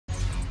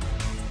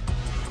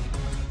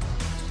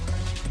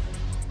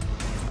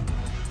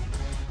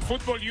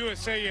Fútbol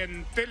USA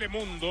en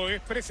Telemundo es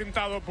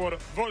presentado por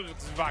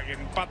Volkswagen,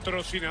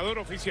 patrocinador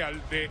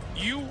oficial de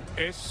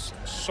US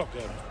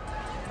Soccer.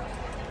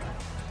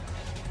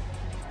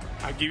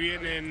 Aquí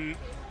vienen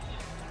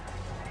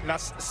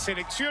las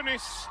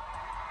selecciones,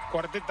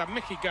 cuarteta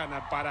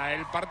mexicana para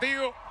el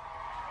partido.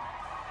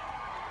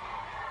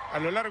 A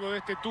lo largo de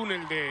este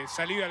túnel de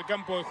salida al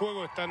campo de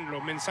juego están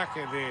los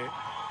mensajes de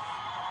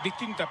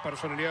distintas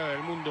personalidades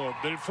del mundo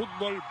del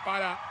fútbol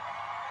para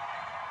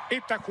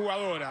estas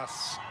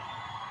jugadoras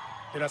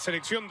de la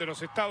selección de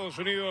los Estados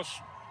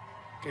Unidos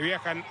que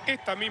viajan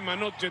esta misma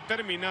noche,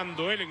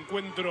 terminando el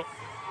encuentro,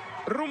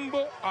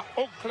 rumbo a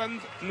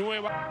Oakland,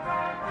 Nueva.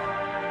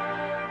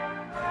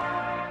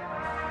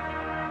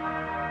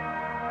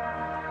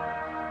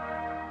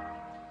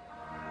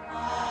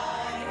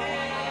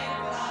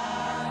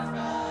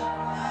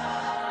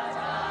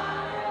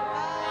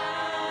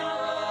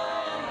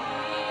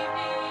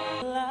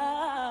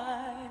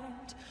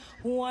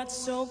 What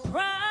so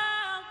proudly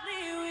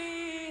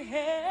we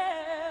held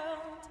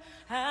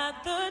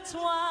at the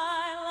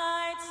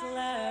twilight's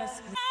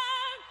last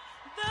night,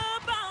 the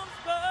bombs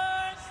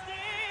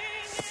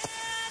bursting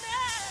in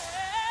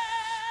air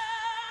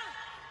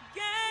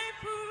gave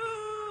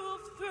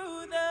proof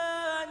through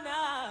the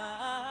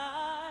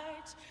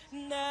night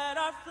that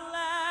our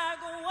flag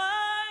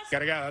was.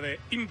 Cargada de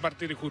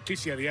impartir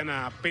justicia,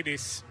 Diana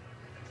Pérez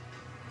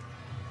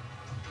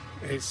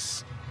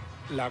es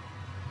la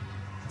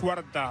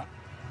cuarta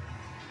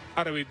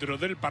árbitro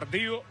del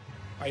partido.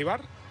 ¿Hay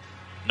VAR?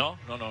 No.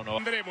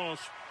 Tendremos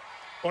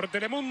por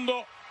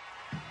Telemundo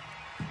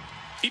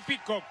y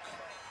Peacock.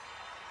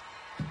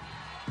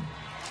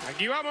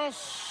 Aquí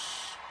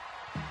vamos.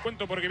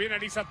 Cuento porque viene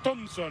Alisa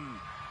Thompson.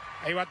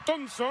 Ahí va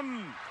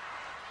Thompson.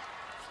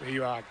 Se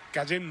iba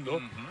cayendo.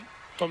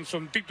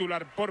 Thompson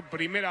titular por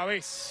primera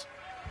vez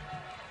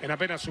en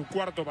apenas su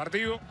cuarto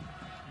partido.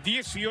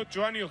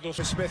 18 años,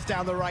 12. Smith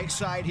down the right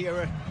side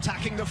here,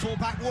 attacking the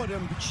fullback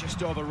Woodham.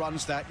 Just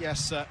overruns that.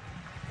 Yes,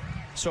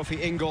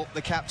 Sophie Ingle,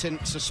 the captain,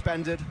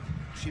 suspended.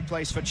 She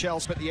plays for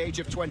Chelsea at the age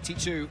of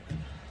 22.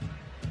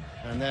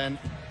 And then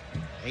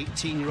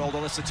 18-year-old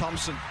Alyssa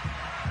Thompson.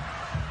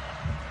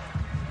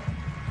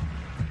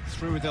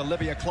 Through with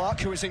Olivia Clark,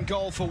 who is in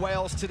goal for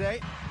Wales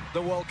today.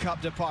 The World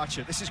Cup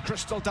departure. This is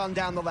Crystal Dunn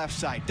down the left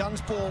side.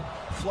 Dunn's ball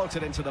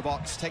floated into the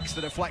box, takes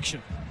the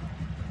deflection.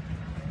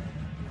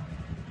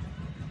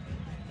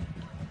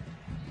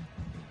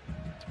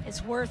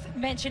 It's worth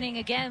mentioning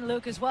again,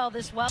 Luke, as well,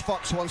 this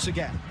Fox once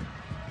again.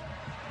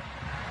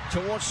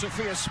 Towards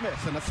Sophia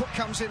Smith, and the foot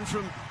comes in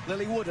from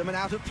Lily Woodham, and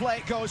out of play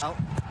it goes.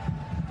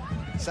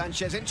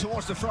 Sanchez in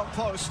towards the front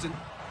post, and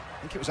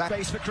I think it was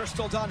space for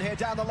Crystal Dunn here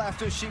down the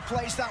left as she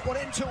plays that one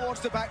in towards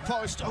the back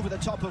post over the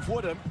top of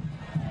Woodham.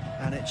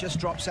 And it just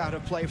drops out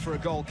of play for a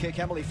goal kick.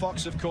 Emily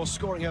Fox, of course,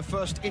 scoring her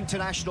first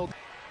international.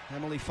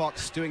 Emily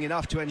Fox doing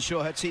enough to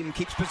ensure her team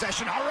keeps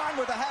possession. Haran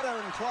with a header,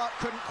 and Clark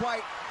couldn't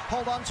quite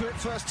hold on to it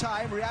first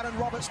time. Rhiannon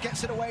Roberts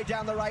gets it away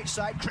down the right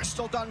side.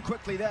 Crystal Dunn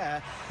quickly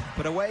there.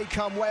 But away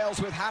come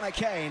Wales with Hannah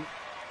Kane.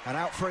 And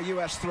out for a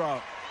US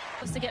throw.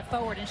 To get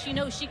forward, and she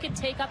knows she can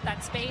take up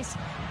that space.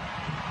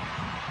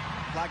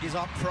 Flag is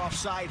up for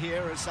offside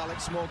here as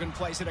Alex Morgan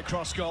plays it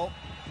across goal.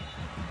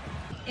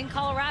 In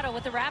Colorado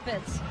with the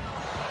Rapids.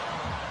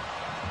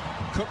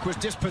 Cook was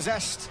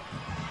dispossessed.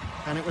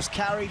 And it was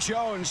Carrie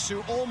Jones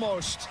who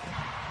almost.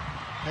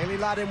 Hayley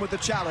Laddin with the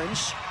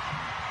challenge.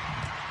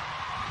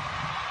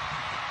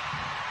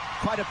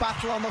 Quite a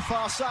battle on the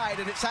far side,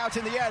 and it's out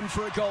in the end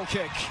for a goal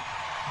kick.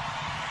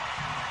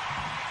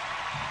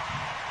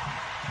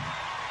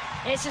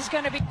 This is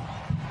going to be...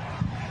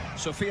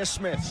 Sophia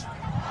Smith.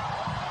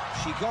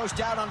 She goes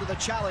down under the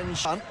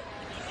challenge.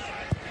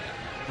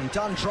 And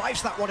Dunn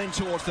drives that one in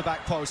towards the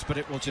back post, but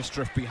it will just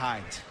drift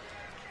behind.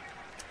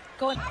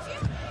 Going.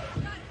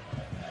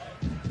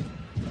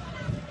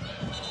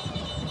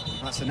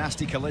 That's a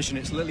nasty collision.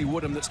 It's Lily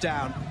Woodham that's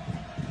down.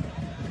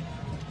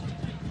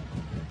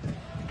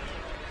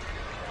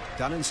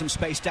 Dunn in some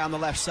space down the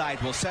left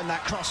side. Will send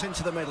that cross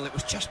into the middle. It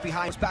was just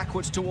behind,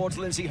 backwards towards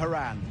Lindsay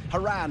Haran.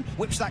 Haran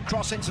whips that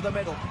cross into the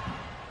middle.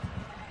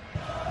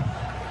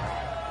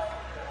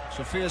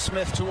 Sophia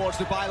Smith towards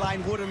the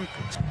byline. Woodham.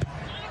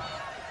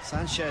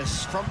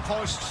 Sanchez front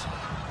post.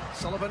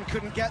 Sullivan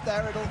couldn't get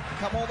there. It'll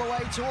come all the way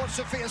towards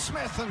Sophia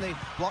Smith, and the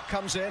block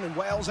comes in, and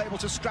Wales able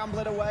to scramble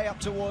it away up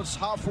towards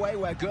halfway,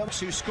 where Gurms,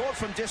 who scored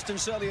from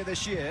distance earlier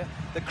this year,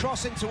 the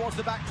cross in towards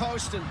the back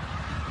post, and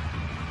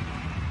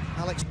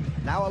Alex.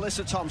 Now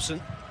Alyssa Thompson.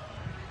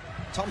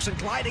 Thompson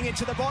gliding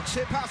into the box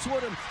here past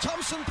Woodham.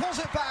 Thompson pulls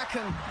it back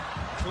and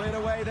cleared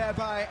away there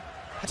by.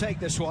 Take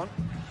this one.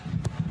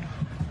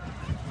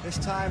 This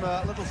time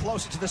a little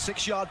closer to the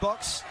 6-yard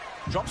box.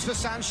 Drops for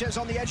Sanchez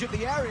on the edge of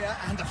the area,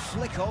 and a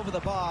flick over the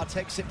bar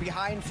takes it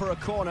behind for a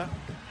corner.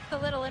 A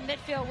little in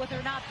midfield with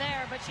her not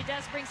there, but she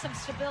does bring some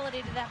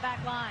stability to that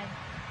back line.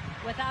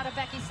 Without a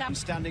Becky Sam.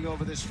 Standing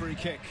over this free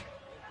kick.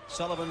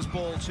 Sullivan's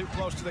ball too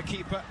close to the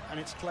keeper, and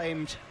it's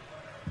claimed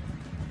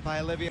by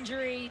Olivia.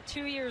 Injury,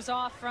 2 years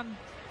off from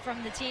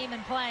the team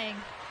and playing.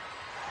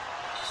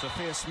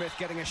 Sophia Smith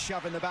getting a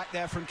shove in the back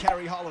there from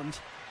Kerry Holland.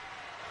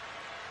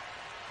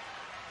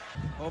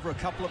 Over a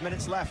couple of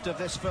minutes left of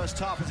this first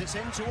half as it's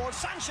in towards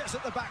Sanchez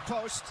at the back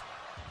post.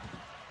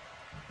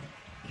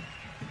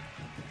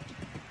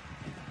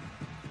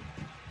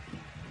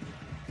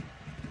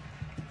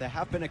 There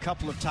have been a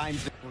couple of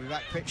times. We'll be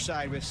back pitch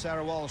side with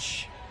Sarah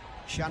Walsh.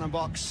 Shannon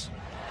Box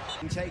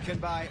taken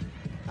by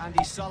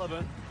Andy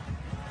Sullivan.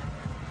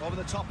 Over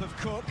the top of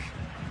Cook.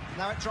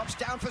 Now it drops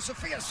down for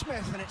Sophia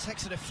Smith, and it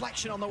takes a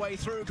deflection on the way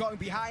through, going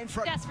behind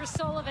for... Yes, for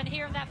Sullivan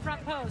here in that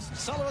front post.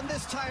 Sullivan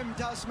this time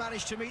does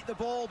manage to meet the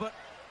ball, but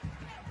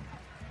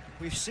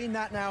we've seen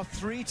that now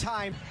 3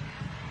 times.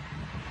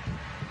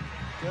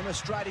 Gilmer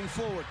striding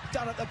forward,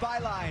 done at the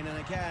byline, and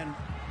again,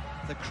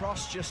 the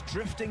cross just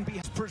drifting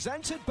behind.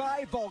 Presented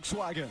by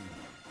Volkswagen.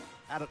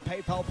 Out at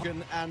PayPal,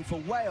 and for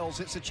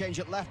Wales, it's a change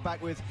at left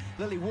back with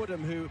Lily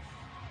Woodham, who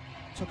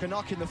took a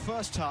knock in the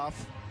first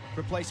half,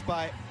 replaced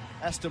by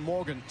Esther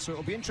Morgan. So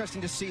it'll be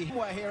interesting to see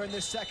where here in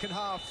this second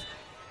half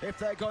if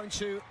they're going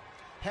to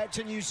head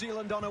to New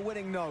Zealand on a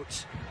winning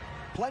note.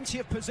 Plenty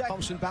of possession.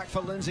 Thompson back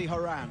for Lindsay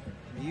Horan.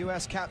 The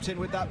US captain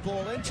with that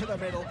ball into the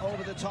middle,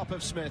 over the top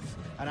of Smith,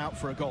 and out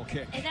for a goal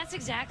kick. And that's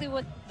exactly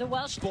what the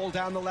Welsh... Ball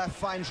down the left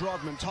finds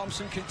Rodman.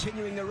 Thompson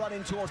continuing the run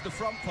in towards the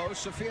front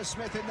post. Sophia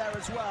Smith in there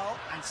as well.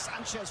 And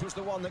Sanchez was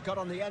the one that got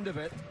on the end of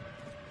it.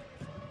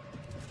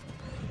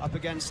 Up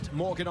against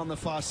Morgan on the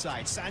far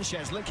side.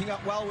 Sanchez linking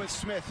up well with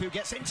Smith, who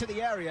gets into the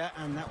area,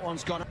 and that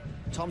one's gone.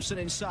 Thompson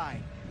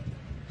inside.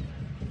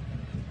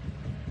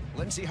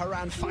 Lindsay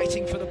Horan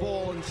fighting for the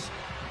ball, and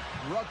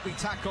rugby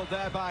tackled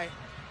there by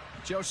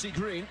Josie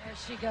Green. There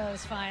she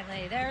goes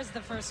finally. There's the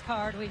first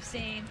card we've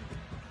seen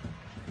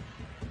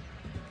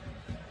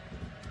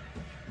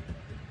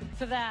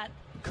for that.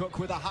 Cook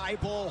with a high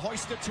ball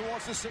hoisted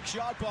towards the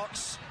 6-yard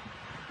box.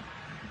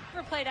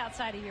 Never played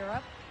outside of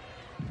Europe.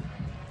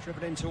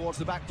 Driven in towards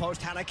the back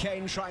post. Hannah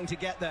Kane trying to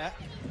get there.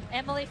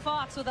 Emily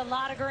Fox with a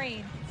lot of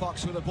green.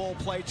 Fox with a ball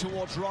played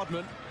towards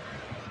Rodman.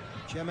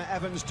 Gemma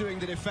Evans doing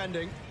the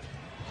defending.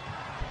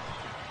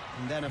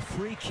 And then a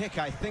free kick,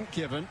 I think,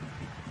 given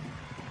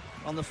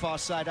on the far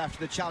side after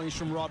the challenge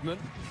from Rodman.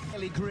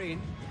 Ellie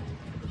Green.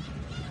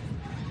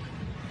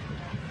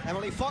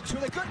 Emily Fox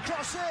with a good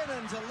cross in,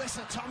 and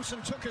Alyssa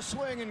Thompson took a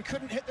swing and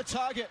couldn't hit the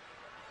target.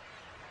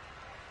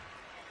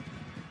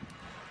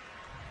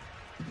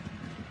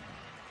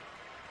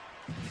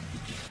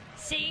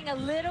 Seeing a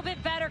little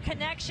bit better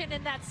connection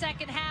in that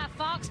second half.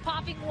 Fox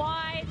popping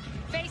wide,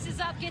 faces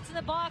up, gets in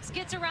the box,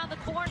 gets around the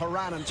corner.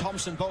 Horan and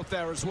Thompson both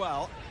there as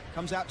well.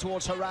 Comes out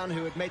towards Horan,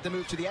 who had made the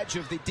move to the edge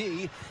of the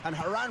D, and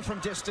Horan from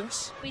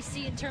distance. We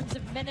see in terms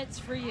of minutes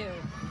for you.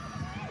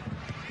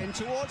 In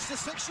towards the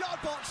 6-yard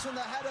box, and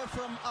the header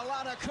from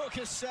Alana Cook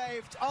is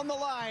saved on the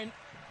line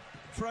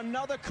for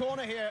another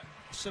corner here.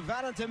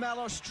 Savannah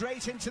DeMello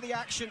straight into the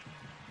action.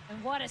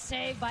 And what a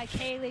save by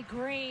Kaylee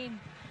Green.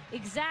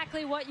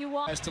 Exactly what you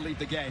want. Has to lead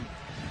the game.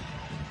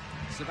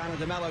 Savannah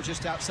DeMello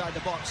just outside the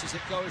box as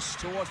it goes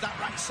towards that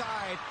right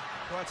side.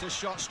 What a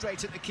shot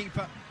straight at the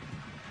keeper.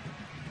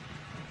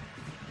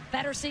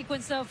 Better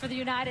sequence, though, for the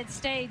United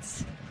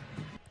States.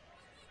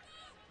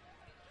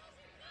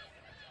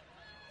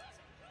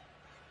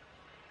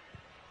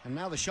 And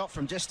now the shot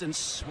from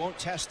distance won't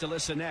test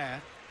Alyssa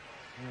Nair.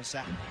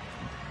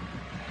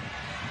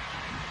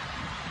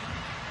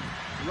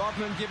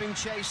 Rodman giving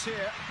chase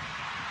here.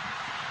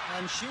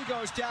 And she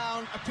goes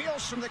down,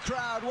 appeals from the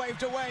crowd,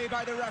 waved away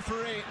by the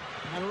referee.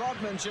 And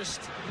Rodman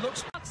just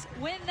looks...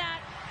 Win that.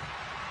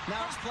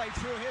 Now it's played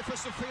through here for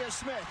Sophia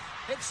Smith.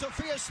 It's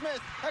Sophia Smith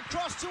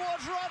across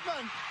towards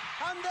Rodman.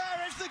 And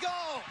there is the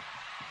goal.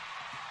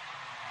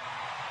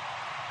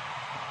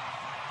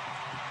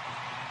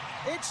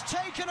 It's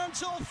taken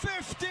until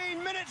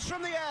 15 minutes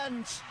from the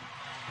end.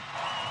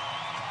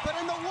 But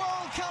in the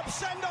World Cup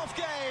send-off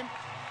game,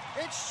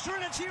 it's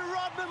Trinity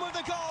Rodman with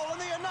the goal, and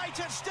the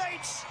United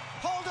States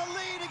hold a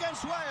lead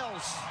against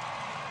Wales.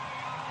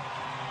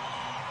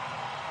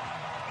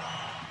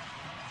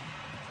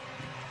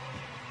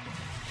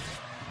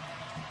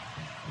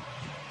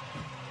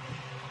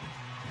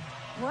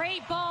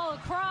 Great ball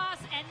across,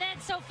 and then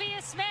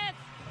Sophia Smith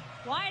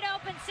wide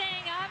open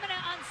saying, I'm an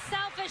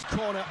unselfish...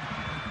 Corner.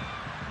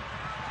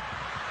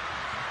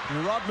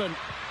 And Rodman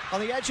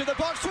on the edge of the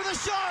box with a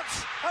shot,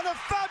 and a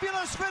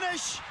fabulous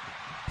finish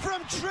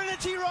from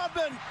Trinity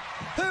Rodman,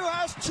 who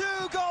has 2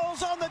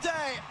 goals on the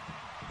day.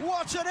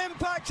 What an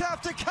impact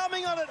after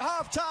coming on at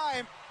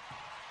half-time.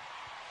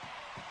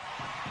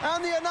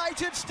 And the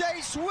United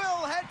States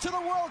will head to the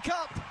World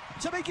Cup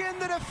to begin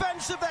the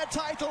defense of their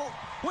title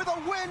with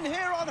a win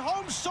here on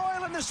home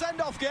soil in the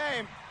send-off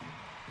game.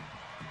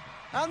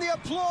 And the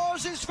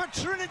applause is for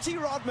Trinity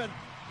Rodman.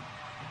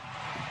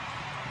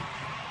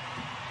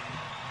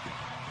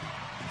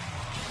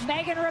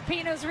 Megan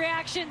Rapinoe's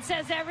reaction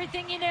says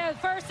everything you know.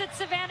 First it's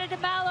Savannah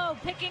DeMello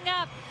picking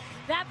up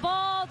that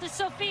ball to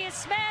Sophia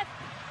Smith,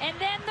 and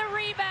then the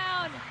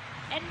rebound.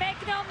 And make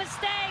no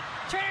mistake,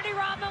 Trinity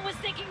Rodman was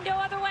thinking no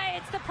other way.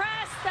 It's the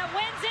press that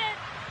wins it.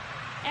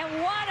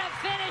 And what a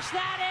finish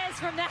that is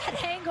from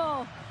that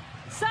angle.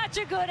 Such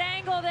a good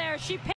angle there. She